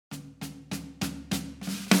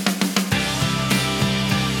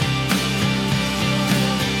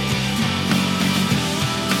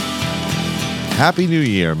Happy New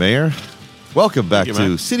Year, Mayor. Welcome back you, to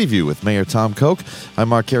man. City View with Mayor Tom Koch. I'm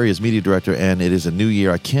Mark Carey as Media Director, and it is a new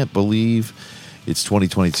year. I can't believe it's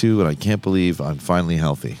 2022, and I can't believe I'm finally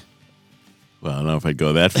healthy. Well, I don't know if I'd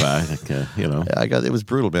go that far. I think, It was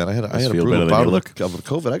brutal, man. I had a feel brutal better than bout you of look.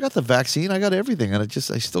 COVID. I got the vaccine. I got everything, and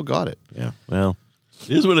I still got it. Yeah, well,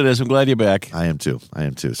 it is what it is. I'm glad you're back. I am too.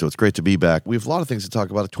 So it's great to be back. We have a lot of things to talk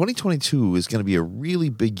about. 2022 is going to be a really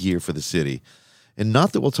big year for the city. And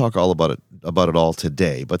not that we'll talk all about it all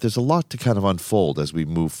today, but there's a lot to kind of unfold as we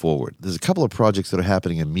move forward. There's a couple of projects that are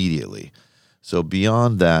happening immediately. So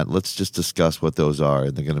beyond that, let's just discuss what those are.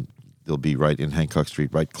 And they'll be right in Hancock Street,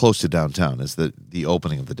 right close to downtown, as the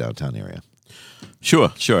opening of the downtown area.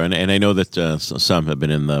 Sure. And I know that some have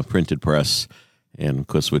been in the printed press, and of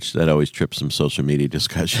course, which that always trips some social media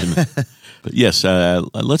discussion. But yes,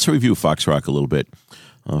 let's review Fox Rock a little bit.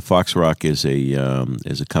 Fox Rock is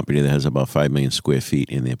a company that has about 5 million square feet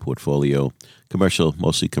in their portfolio. Commercial,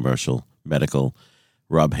 mostly commercial, medical.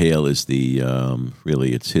 Rob Hale is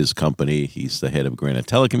it's his company. He's the head of Granite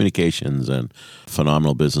Telecommunications and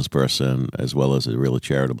phenomenal business person, as well as a really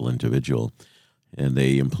charitable individual. And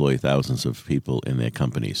they employ thousands of people in their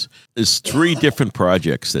companies. There's 3 different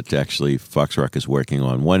projects that actually Fox Rock is working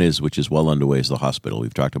on. One which is well underway, is the hospital.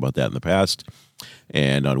 We've talked about that in the past.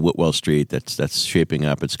 And on Whitwell Street, that's shaping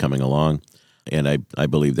up. It's coming along. And I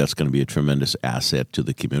believe that's going to be a tremendous asset to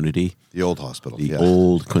the community. The old hospital. The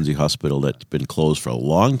old Quincy Hospital that's been closed for a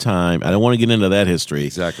long time. I don't want to get into that history.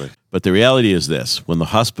 Exactly. But the reality is this. When the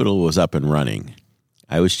hospital was up and running,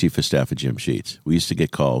 I was chief of staff at Jim Sheets. We used to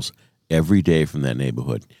get calls every day from that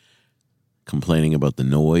neighborhood complaining about the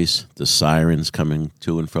noise, the sirens coming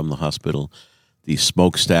to and from the hospital, the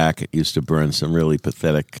smokestack. It used to burn some really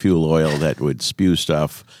pathetic fuel oil that would spew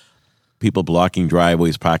stuff, people blocking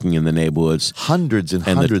driveways, parking in the neighborhoods. Hundreds of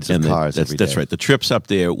cars every day. That's right. The trips up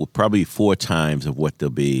there were probably 4 times of what they'll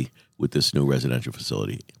be with this new residential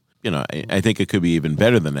facility. You know, I think it could be even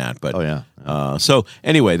better than that. But so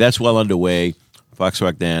anyway, that's well underway. Fox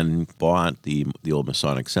Rock then bought the old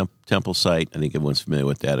Masonic Temple site. I think everyone's familiar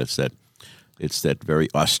with that. It's that very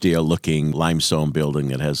austere-looking limestone building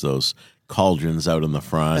that has those cauldrons out in the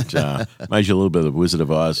front. Reminds you a little bit of the Wizard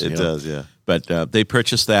of Oz. It does, yeah. But they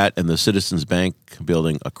purchased that and the Citizens Bank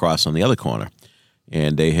building across on the other corner.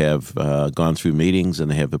 And they have gone through meetings,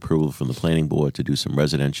 and they have approval from the planning board to do some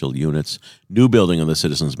residential units. New building on the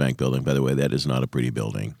Citizens Bank building, by the way. That is not a pretty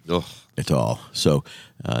building at all. So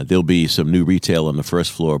there'll be some new retail on the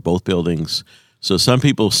first floor of both buildings. So some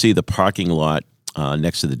people see the parking lot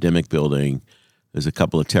next to the Dimick building. There's a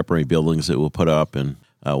couple of temporary buildings that we'll put up, and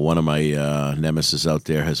one of my nemesis out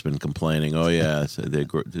there has been complaining, so they're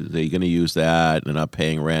going to use that and not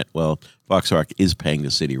paying rent. Well, Fox Rock is paying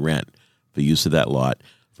the city rent for use of that lot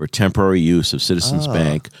for temporary use of Citizens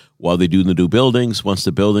Bank while they do the new buildings. Once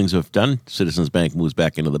the buildings are done, Citizens Bank moves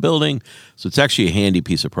back into the building. So it's actually a handy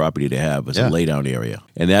piece of property to have as a laydown area.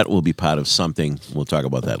 And that will be part of something. We'll talk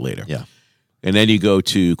about that later. Yeah. And then you go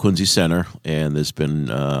to Quincy Center, and there's been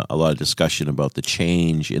a lot of discussion about the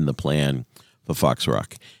change in the plan for Fox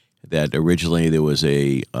Rock. That originally there was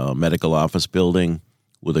a medical office building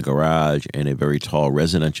with a garage and a very tall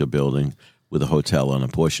residential building with a hotel on a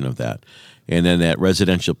portion of that. And then that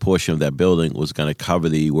residential portion of that building was going to cover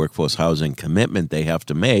the workforce housing commitment they have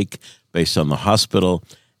to make based on the hospital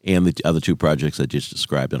and the other 2 projects I just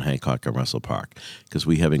described in Hancock and Russell Park, because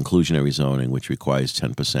we have inclusionary zoning, which requires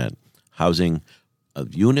 10% housing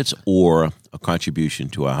of units or a contribution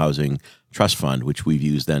to our housing trust fund, which we've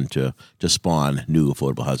used then to spawn new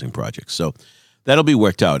affordable housing projects. So that'll be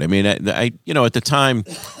worked out. I mean, at the time,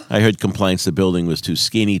 I heard complaints the building was too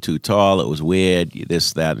skinny, too tall, it was weird,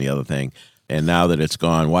 this, that, and the other thing. And now that it's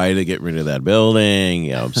gone, why did they get rid of that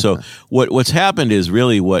building? So what's happened is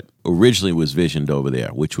really what originally was visioned over there,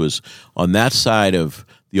 which was on that side of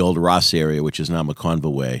the old Ross area, which is now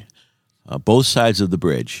McConville Way. Both sides of the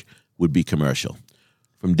bridge would be commercial.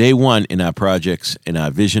 From day one in our projects, in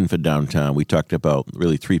our vision for downtown, we talked about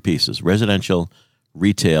really 3 pieces: residential,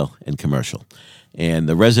 retail, and commercial. And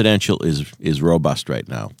the residential is robust right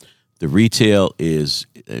now. The retail is,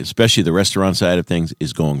 especially the restaurant side of things,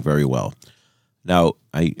 is going very well. Now,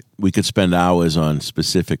 we could spend hours on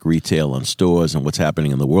specific retail and stores and what's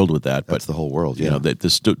happening in the world with that. That's the whole world, You know,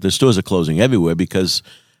 the stores are closing everywhere because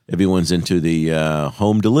everyone's into the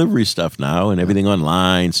home delivery stuff now and everything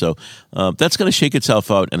online. So that's going to shake itself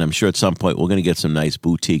out, and I'm sure at some point we're going to get some nice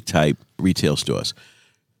boutique-type retail stores.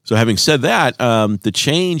 So having said that, the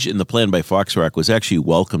change in the plan by Fox Rock was actually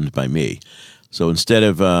welcomed by me. So instead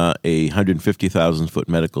of a 150,000-foot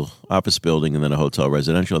medical office building and then a hotel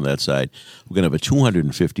residential on that side, we're going to have a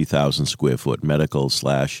 250,000-square-foot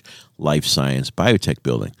medical/life science biotech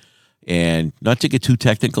building. And not to get too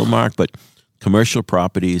technical, Mark, but commercial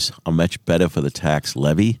properties are much better for the tax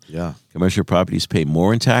levy. Yeah. Commercial properties pay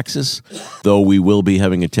more in taxes, though we will be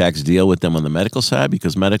having a tax deal with them on the medical side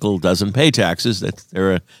because medical doesn't pay taxes.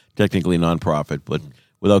 They're a technically nonprofit, but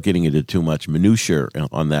without getting into too much minutia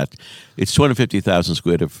on that, it's 250,000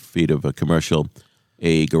 square feet of a commercial,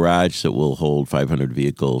 a garage that will hold 500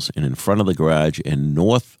 vehicles, and in front of the garage and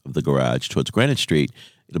north of the garage towards Greenwich Street,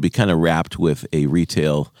 it'll be kind of wrapped with a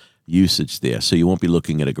retail usage there. So you won't be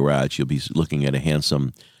looking at a garage. You'll be looking at a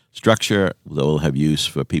handsome structure that will have use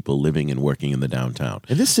for people living and working in the downtown.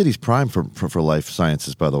 And this city's prime for life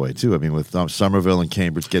sciences, by the way, too. I mean, with Somerville and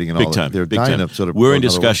Cambridge getting it Big all, time, they're big dying time. to sort of. We're in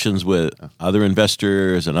discussions with other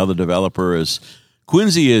investors and other developers.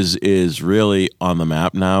 Quincy is really on the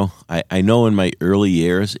map now. I know in my early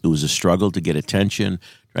years it was a struggle to get attention,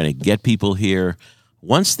 trying to get people here.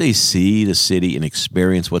 Once they see the city and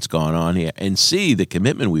experience what's going on here and see the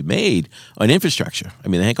commitment we made on infrastructure, I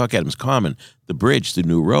mean, the Hancock Adams Common, the bridge, the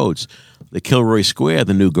new roads, the Kilroy Square,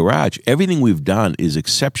 the new garage, everything we've done is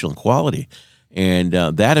exceptional quality. And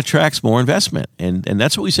that attracts more investment. And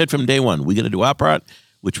that's what we said from day one. We're going to do our part,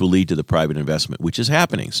 which will lead to the private investment, which is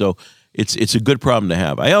happening. So it's a good problem to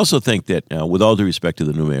have. I also think that, with all due respect to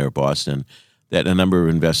the new mayor of Boston, that a number of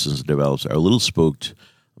investors and developers are a little spooked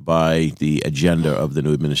by the agenda of the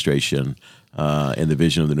new administration and the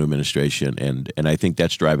vision of the new administration, and I think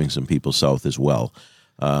that's driving some people south as well.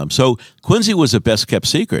 So Quincy was a best-kept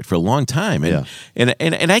secret for a long time,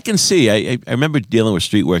 and I can see. I remember dealing with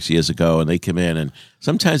Streetworks years ago, and they come in, and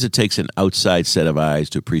sometimes it takes an outside set of eyes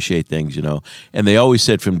to appreciate things, And they always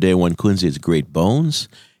said from day one, Quincy has great bones,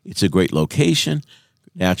 it's a great location.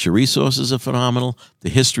 Natural resources are phenomenal. The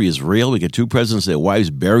history is real. We get two presidents, their wives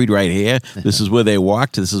buried right here. This is where they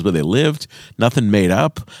walked. This is where they lived. Nothing made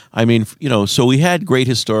up. I mean, so we had great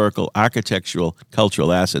historical, architectural,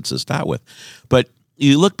 cultural assets to start with. But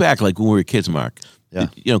you look back, like when we were kids, Mark,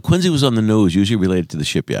 Quincy was on the news, usually related to the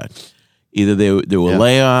shipyard. Either there were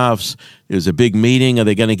layoffs, there was a big meeting, are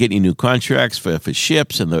they going to get any new contracts for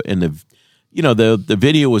ships? And the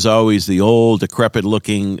video was always the old,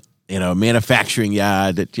 decrepit-looking manufacturing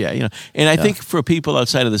yard. And I think for people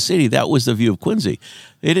outside of the city, that was the view of Quincy.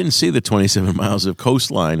 They didn't see the 27 miles of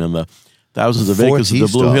coastline and the thousands of acres of the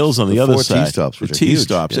Blue Hills on the other side. The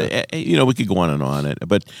T-stops. We could go on and on.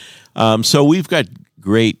 But so we've got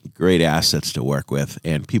great assets to work with,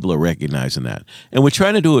 and people are recognizing that. And we're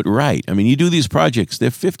trying to do it right. I mean, you do these projects,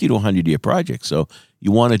 they're 50 to 100-year projects, so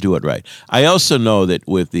you want to do it right. I also know that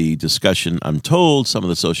with the discussion, I'm told, some of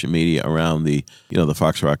the social media around the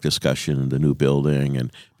Fox Rock discussion, the new building,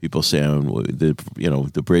 and people saying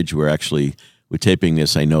the bridge, we're taping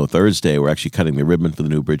this, I know, Thursday. We're actually cutting the ribbon for the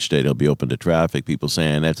new bridge today. It'll be open to traffic. People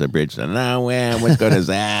saying, that's a bridge. No, what good is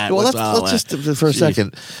that? Well, let's just, for a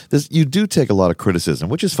second, you do take a lot of criticism,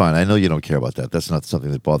 which is fine. I know you don't care about that. That's not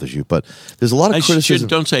something that bothers you. But there's a lot of criticism.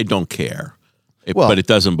 Don't say I don't care. But it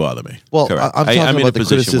doesn't bother me. Well, correct. I'm talking about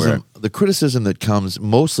the criticism that comes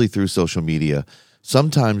mostly through social media,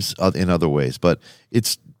 sometimes in other ways. But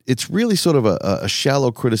it's really sort of a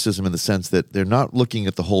shallow criticism in the sense that they're not looking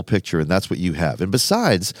at the whole picture, and that's what you have. And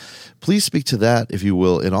besides, please speak to that, if you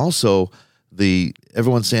will, and also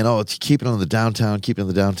everyone's saying, it's keeping on the downtown.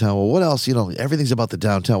 Well, what else? Everything's about the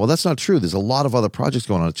downtown. Well, that's not true. There's a lot of other projects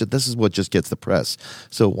going on. This is what just gets the press.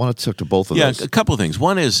 So I want to talk to both of those. Yeah, a couple of things.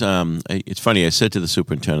 One is, it's funny, I said to the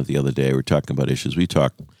superintendent the other day, we're talking about issues. We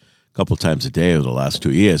talk a couple of times a day over the last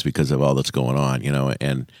 2 years because of all that's going on,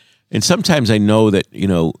 and sometimes I know that,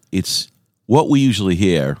 it's what we usually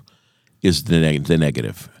hear is the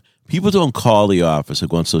negative. People don't call the office or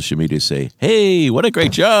go on social media and say, hey, what a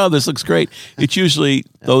great job. This looks great. It's usually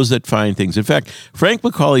those that find things. In fact, Frank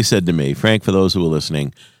McCauley said to me, Frank, for those who are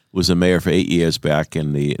listening, was a mayor for 8 years back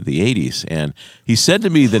in the 80s. And he said to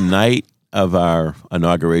me the night of our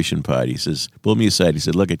inauguration party, he says, pull me aside. He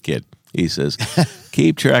said, look at kid. He says,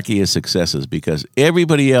 keep track of your successes because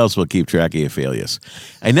everybody else will keep track of your failures.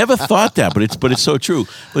 I never thought that, but it's so true.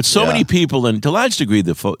 But so many people, and to a large degree,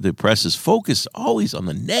 the press is focused always on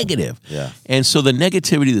the negative. Yeah. And so the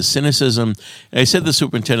negativity, the cynicism. And I said to the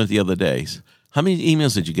superintendent the other day, how many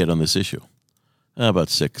emails did you get on this issue? About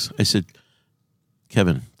 6. I said,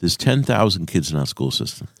 Kevin, there's 10,000 kids in our school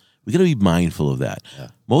system. We got to be mindful of that.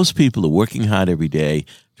 Most people are working hard every day,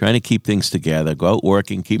 trying to keep things together, go out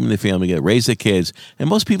working, keeping their family together, raise their kids, and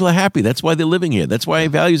most people are happy. That's why they're living here. That's why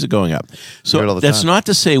values are going up. So that's not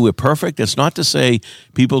to say we're perfect. That's not to say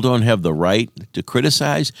people don't have the right to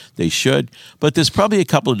criticize. They should. But there's probably a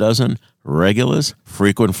couple of dozen regulars,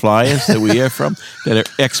 frequent flyers that we hear from that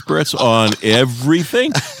are experts on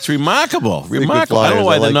everything. It's remarkable. Remarkable. I don't know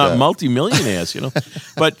why they're not multimillionaires,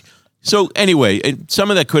 But so anyway, some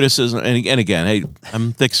of that criticism, and again, hey,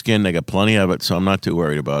 I'm thick-skinned. I got plenty of it, so I'm not too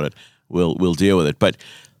worried about it. We'll deal with it. But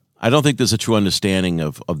I don't think there's a true understanding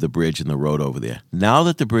of the bridge and the road over there. Now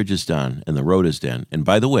that the bridge is done and the road is done, and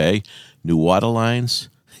by the way, new water lines,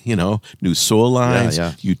 new sewer lines,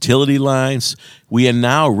 utility lines. We are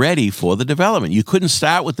now ready for the development. You couldn't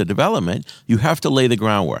start with the development. You have to lay the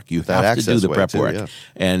groundwork. You have to do the prep work.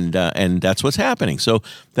 And that's what's happening. So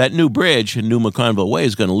that new bridge in New McConville Way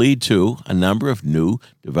is going to lead to a number of new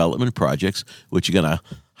development projects, which are going to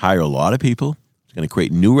hire a lot of people. It's going to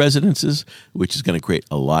create new residences, which is going to create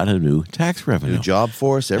a lot of new tax revenue. New job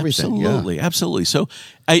force, everything. Absolutely. So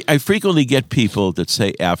I frequently get people that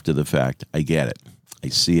say after the fact, I get it. I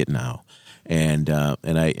see it now, and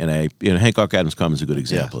Hancock Adams Commons is a good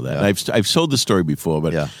example of that. And I've told the story before,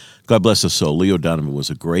 but God bless his soul. Leo Donovan was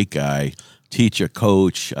a great guy, teacher,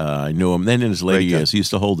 coach. I knew him. Then in his later years, he used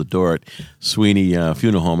to hold the door at Sweeney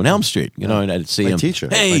Funeral Home in Elm Street. And I'd see him. My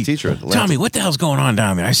teacher. Tommy, what the hell's going on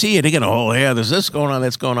down there? I see you digging a hole here. There's this going on,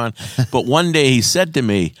 that's going on. But one day he said to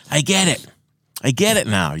me, I get it. I get it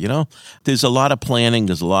now, There's a lot of planning.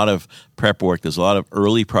 There's a lot of prep work. There's a lot of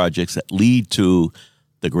early projects that lead to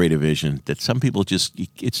the greater vision that some people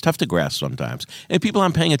it's tough to grasp sometimes. And people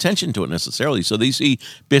aren't paying attention to it necessarily. So they see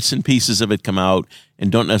bits and pieces of it come out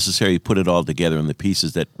and don't necessarily put it all together in the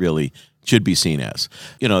pieces that really should be seen as.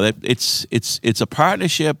 That it's a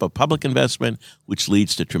partnership, a public investment, which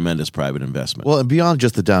leads to tremendous private investment. Well, and beyond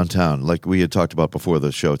just the downtown, like we had talked about before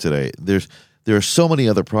the show today, there are so many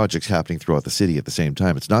other projects happening throughout the city at the same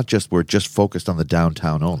time. It's not just we're just focused on the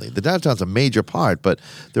downtown only. The downtown's a major part, but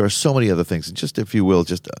there are so many other things. And just, if you will,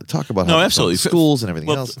 just talk about how absolutely. Schools and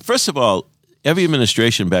everything else. First of all, every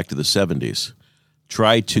administration back to the 70s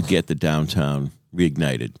tried to get the downtown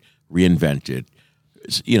reignited, reinvented,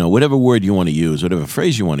 whatever word you want to use, whatever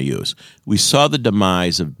phrase you want to use. We saw the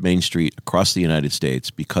demise of Main Street across the United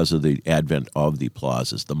States because of the advent of the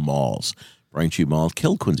plazas, the malls. Braintree Mall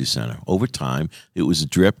killed Quincy Center. Over time, it was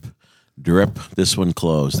drip, this one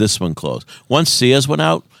closed. Once Sears went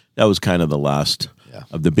out, that was kind of the last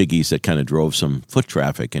of the biggies that kind of drove some foot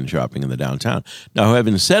traffic and shopping in the downtown. Now,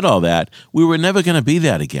 having said all that, we were never going to be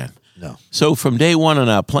that again. No. So from day one in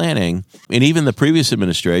our planning, and even the previous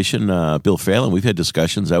administration, Bill Phelan, we've had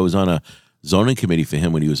discussions. I was on a zoning committee for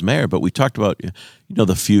him when he was mayor, but we talked about,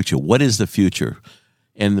 the future. What is the future?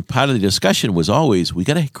 And the part of the discussion was always, we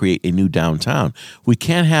got to create a new downtown. We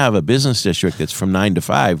can't have a business district that's from 9 to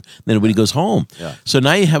 5, then everybody goes home. Yeah. So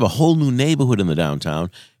now you have a whole new neighborhood in the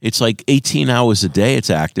downtown. It's like 18 hours a day it's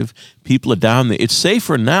active. People are down there. It's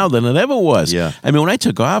safer now than it ever was. Yeah. I mean, when I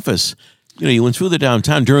took office, you went through the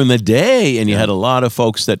downtown during the day, and you had a lot of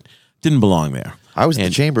folks that didn't belong there. I was in the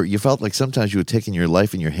chamber. You felt like sometimes you were taking your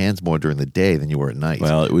life in your hands more during the day than you were at night.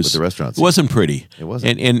 Well, it was with the restaurants. It wasn't pretty. It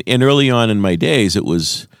wasn't. And early on in my days, it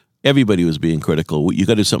was everybody was being critical. You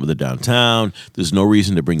got to do something with the downtown. There's no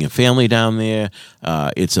reason to bring your family down there.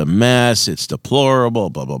 It's a mess. It's deplorable.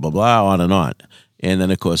 Blah blah blah blah. On and on. And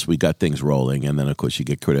then, of course, we got things rolling. And then, of course, you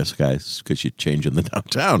get criticized because you're changing the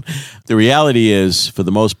downtown. The reality is, for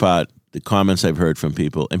the most part, the comments I've heard from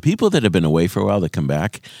people, and people that have been away for a while that come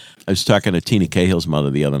back. I was talking to Tina Cahill's mother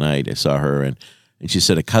the other night. I saw her, and she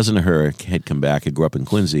said a cousin of her had come back, had grew up in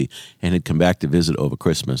Quincy, and had come back to visit over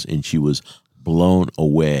Christmas, and she was blown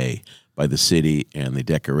away by the city and the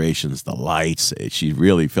decorations, the lights. She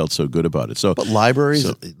really felt so good about it. So, but libraries,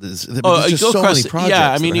 there's just so many projects.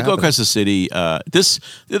 Yeah, I mean, you go across the city.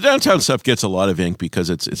 The downtown stuff gets a lot of ink because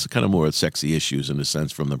it's kind of more sexy issues in a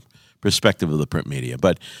sense from the perspective of the print media.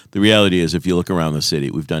 But the reality is, if you look around the city,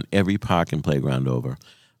 we've done every park and playground over.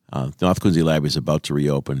 North Quincy Library is about to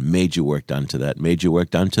reopen. Major work done to that. Major work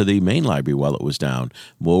done to the main library while it was down.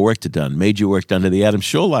 More work to done. Major work done to the Adams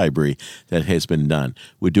Shore Library that has been done.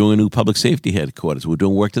 We're doing a new public safety headquarters. We're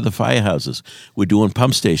doing work to the firehouses. We're doing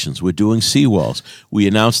pump stations. We're doing seawalls. We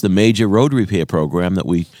announced the major road repair program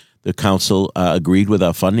that the council agreed with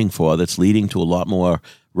our funding for that's leading to a lot more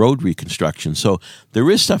road reconstruction. So there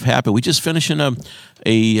is stuff happening. We just finishing a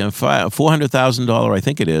 $400,000, I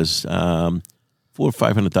think it is, $400,000 or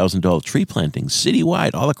 $500,000 tree planting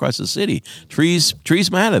citywide, all across the city. Trees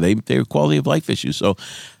matter. They're quality of life issues. So,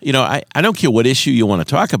 I don't care what issue you want to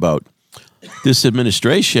talk about. this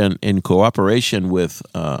administration, in cooperation with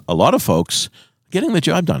a lot of folks, getting the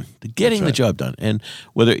job done. The job done. And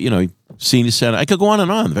whether, senior center, I could go on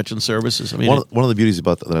and on. Veteran services. I mean, one of the beauties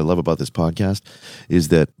that I love about this podcast is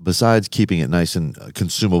that besides keeping it nice and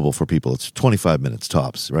consumable for people, it's 25 minutes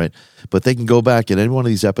tops, right? But they can go back in any one of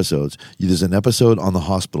these episodes. There's an episode on the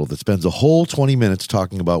hospital that spends a whole 20 minutes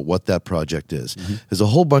talking about what that project is. Mm-hmm. There's a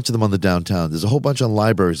whole bunch of them on the downtown. There's a whole bunch on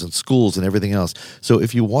libraries and schools and everything else. So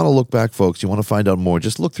if you want to look back, folks, you want to find out more,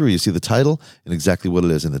 just look through. You see the title and exactly what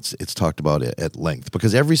it is, and it's talked about at length,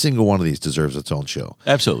 because every single one of these deserves its own show.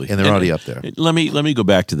 Absolutely. And they're already up there. Let me go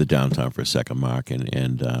back to the downtown for a second, Mark,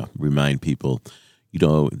 and remind people,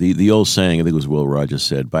 the old saying, I think it was Will Rogers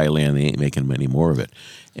said, buy land, they ain't making any more of it.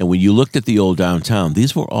 And when you looked at the old downtown,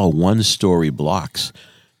 these were all one-story blocks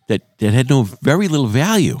that had very little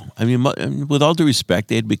value. I mean, with all due respect,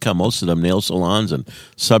 they had become, most of them, nail salons and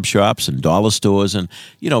sub shops and dollar stores, and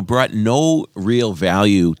brought no real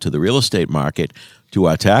value to the real estate market, to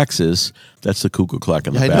our taxes. That's the cuckoo clock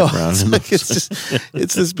in the background.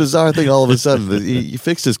 It's this bizarre thing all of a sudden. He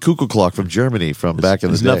fixed his cuckoo clock from Germany from back in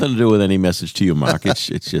the day. It's nothing to do with any message to you, Mark. It's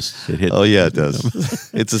just, it hit. Oh, yeah, it does.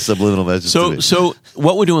 It's a subliminal message to me. So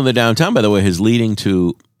what we're doing in the downtown, by the way, is leading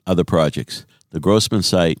to other projects. The Grossman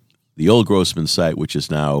site, the old Grossman site, which is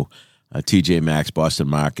now TJ Maxx, Boston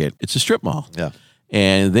Market. It's a strip mall. Yeah.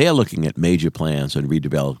 And they are looking at major plans on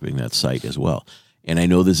redeveloping that site as well. And I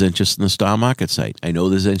know there's interest in the Star Market site. I know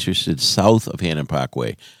there's interest south of Hannon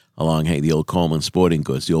Parkway along the old Coleman Sporting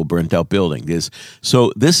Goods, the old burnt-out building.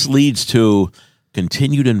 So this leads to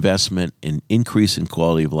continued investment and increase in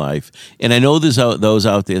quality of life. And I know there's those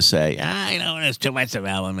out there say, there's too much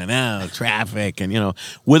development, traffic. And,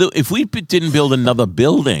 if we didn't build another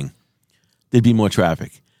building, there'd be more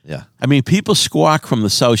traffic. Yeah. I mean, people squawk from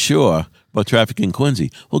the South Shore about traffic in Quincy.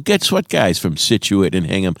 Well, guess what, guys from Scituate and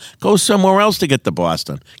Hingham? Go somewhere else to get to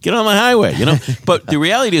Boston. Get on the highway, But the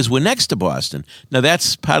reality is we're next to Boston. Now,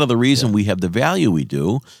 that's part of the reason we have the value we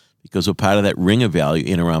do, because we're part of that ring of value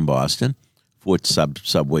in around Boston, for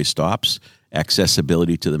subway stops,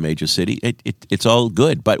 accessibility to the major city. It's all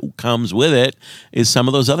good, but what comes with it is some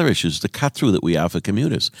of those other issues, the cut-through that we have for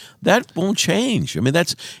commuters. That won't change. I mean,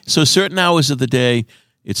 so certain hours of the day,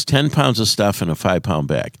 it's 10 pounds of stuff in a 5-pound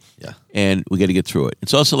bag. Yeah. And we got to get through it.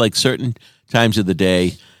 It's also like certain times of the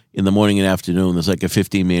day, in the morning and afternoon, there's like a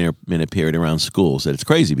 15-minute period around schools that it's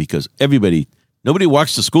crazy because nobody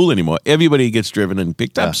walks to school anymore. Everybody gets driven and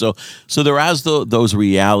picked up. So there are those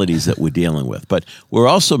realities that we're dealing with. But we're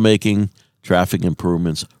also making traffic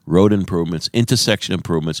improvements, road improvements, intersection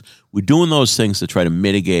improvements. We're doing those things to try to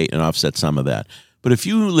mitigate and offset some of that. But if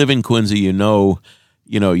you live in Quincy, you know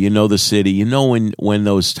the city, when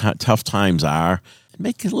those tough times are,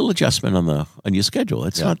 make a little adjustment on your schedule.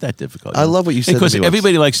 It's not that difficult. I love what you said. Because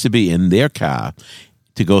everybody likes to be in their car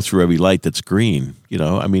to go through every light that's green.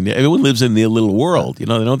 I mean, everyone lives in their little world. They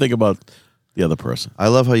don't think about the other person. I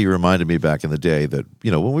love how you reminded me back in the day that,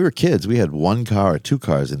 when we were kids, we had one car or two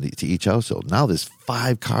cars to each household. Now there's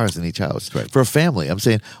 5 cars in each house. Right. For a family. I'm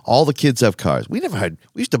saying all the kids have cars. We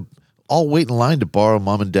used to all wait in line to borrow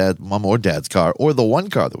mom or dad's car or the one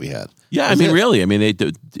car that we had. Yeah, really. I mean, it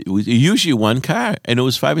was usually one car, and it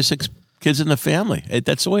was 5 or 6 kids in the family.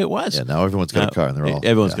 That's the way it was. Yeah, now everyone's got a car, and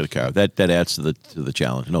everyone's got a car. That adds to the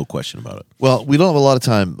challenge, no question about it. Well, we don't have a lot of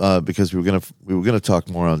time because we were gonna talk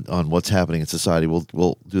more on what's happening in society.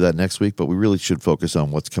 We'll do that next week, but we really should focus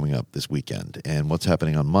on what's coming up this weekend and what's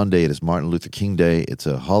happening on Monday. It is Martin Luther King Day. It's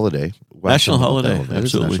a holiday, national holiday, absolutely,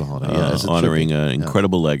 it's a national holiday, honoring an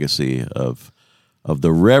incredible legacy of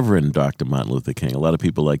the Reverend Dr. Martin Luther King. A lot of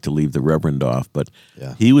people like to leave the Reverend off, but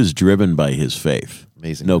he was driven by his faith.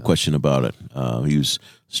 Amazing. No question about it. He was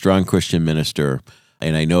a strong Christian minister,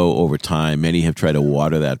 and I know over time many have tried to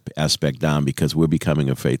water that aspect down because we're becoming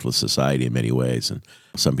a faithless society in many ways, and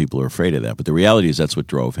some people are afraid of that. But the reality is that's what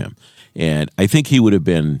drove him. And I think he would have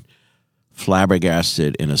been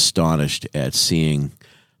flabbergasted and astonished at seeing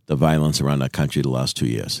the violence around our country the last 2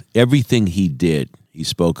 years. Everything he did, he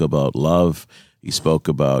spoke about love. He spoke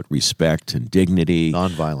about respect and dignity.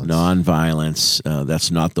 Nonviolence. That's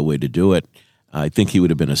not the way to do it. I think he would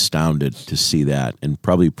have been astounded to see that and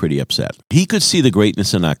probably pretty upset. He could see the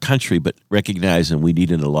greatness in our country, but recognizing we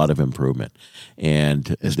needed a lot of improvement.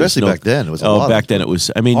 And especially back then, it was a lot. Back then, it was.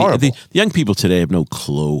 I mean, horrible. The young people today have no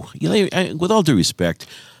clue. With all due respect,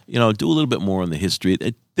 do a little bit more on the history.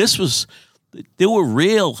 There were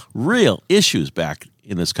real issues back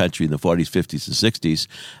in this country in the 40s, 50s, and 60s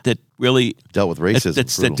that really dealt with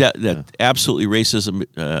racism. That absolutely racism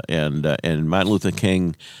and Martin Luther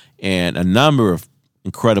King and a number of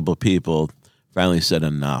incredible people finally said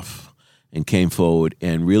enough. and came forward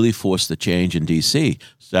and really forced the change in D.C.,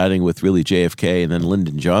 starting with really JFK and then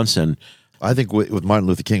Lyndon Johnson. I think with Martin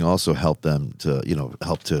Luther King also helped them to,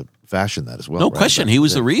 help to fashion that as well. No right? question. He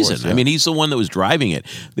was the reason. Course, yeah. I mean, he's the one that was driving it.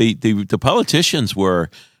 The politicians were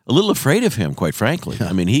a little afraid of him, quite frankly.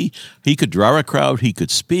 I mean, he could draw a crowd. He could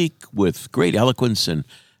speak with great eloquence and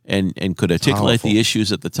could articulate the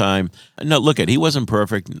issues at the time. No, look he wasn't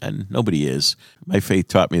perfect, and nobody is. My faith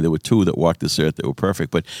taught me there were two that walked this earth that were perfect,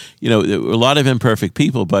 but there were a lot of imperfect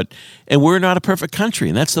people. And we're not a perfect country,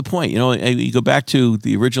 and that's the point. You go back to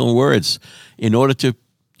the original words. In order to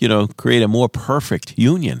create a more perfect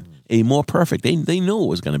union, a more perfect. They knew it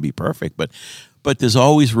was going to be perfect, but there's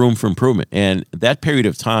always room for improvement. And that period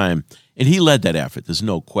of time, and he led that effort. There's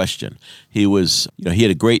no question. He was, he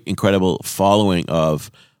had a great, incredible following of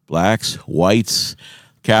blacks, whites,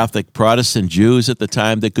 Catholic, Protestant, Jews at the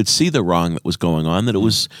time that could see the wrong that was going on. That it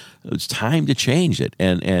was time to change it.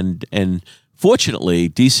 And fortunately,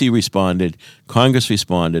 D.C. responded, Congress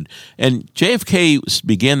responded, and JFK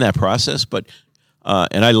began that process. But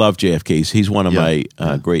and I love JFK. He's one of my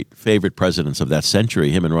great favorite presidents of that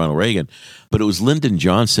century, him and Ronald Reagan. But it was Lyndon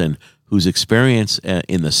Johnson, whose experience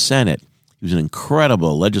in the Senate, he was an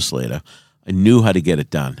incredible legislator, and knew how to get it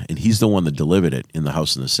done. And he's the one that delivered it in the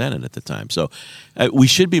House and the Senate at the time. So we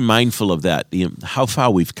should be mindful of that, how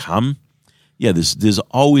far we've come. Yeah, there's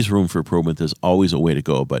always room for improvement. There's always a way to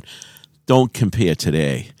go. But don't compare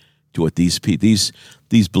today to what these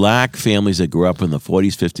black families that grew up in the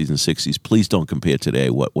 40s, 50s, and 60s, please don't compare today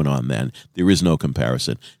what went on then. There is no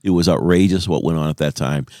comparison. It was outrageous what went on at that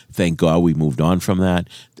time. Thank God we moved on from that.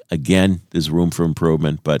 Again, there's room for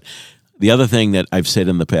improvement. But the other thing that I've said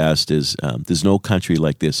in the past is there's no country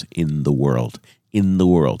like this in the world. In the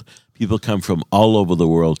world. People come from all over the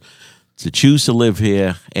world to choose to live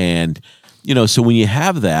here. And, so when you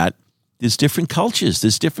have that, there's different cultures,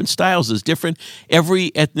 there's different styles,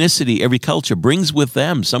 every ethnicity, every culture brings with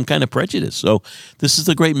them some kind of prejudice. So this is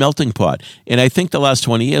a great melting pot. And I think the last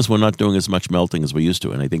 20 years, we're not doing as much melting as we used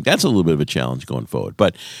to. And I think that's a little bit of a challenge going forward.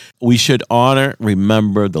 But we should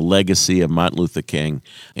remember the legacy of Martin Luther King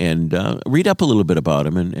and read up a little bit about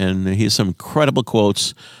him. And here's some incredible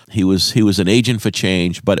quotes. He was an agent for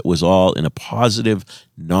change, but it was all in a positive,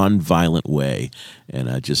 nonviolent way. And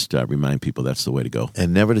I just remind people that's the way to go.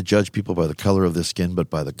 And never to judge people by the color of their skin, but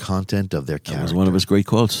by the content of their character. That was one of his great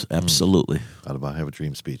quotes. Absolutely. Out of I Have a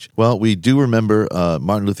Dream speech. Well, we do remember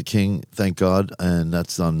Martin Luther King, thank God, and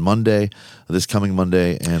that's on Monday, this coming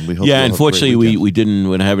Monday, and we hope. Yeah, unfortunately, we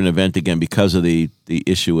didn't have an event again because of the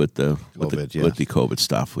issue with the COVID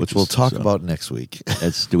stuff, which we'll talk about next week.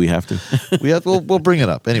 Do we have to? We'll bring it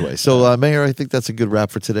up anyway. So, Mayor, I think that's a good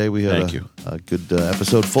wrap for today. We had a good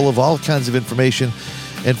episode full of all kinds of information.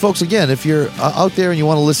 And folks, again, if you're out there and you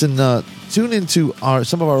want to listen, tune into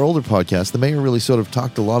some of our older podcasts. The mayor really sort of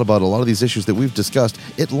talked a lot about a lot of these issues that we've discussed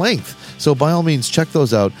at length. So by all means, check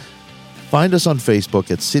those out. Find us on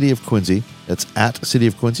Facebook at City of Quincy. That's at City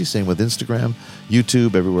of Quincy. Same with Instagram,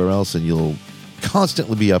 YouTube, everywhere else. And you'll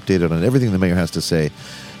constantly be updated on everything the mayor has to say.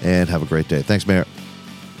 And have a great day. Thanks, Mayor.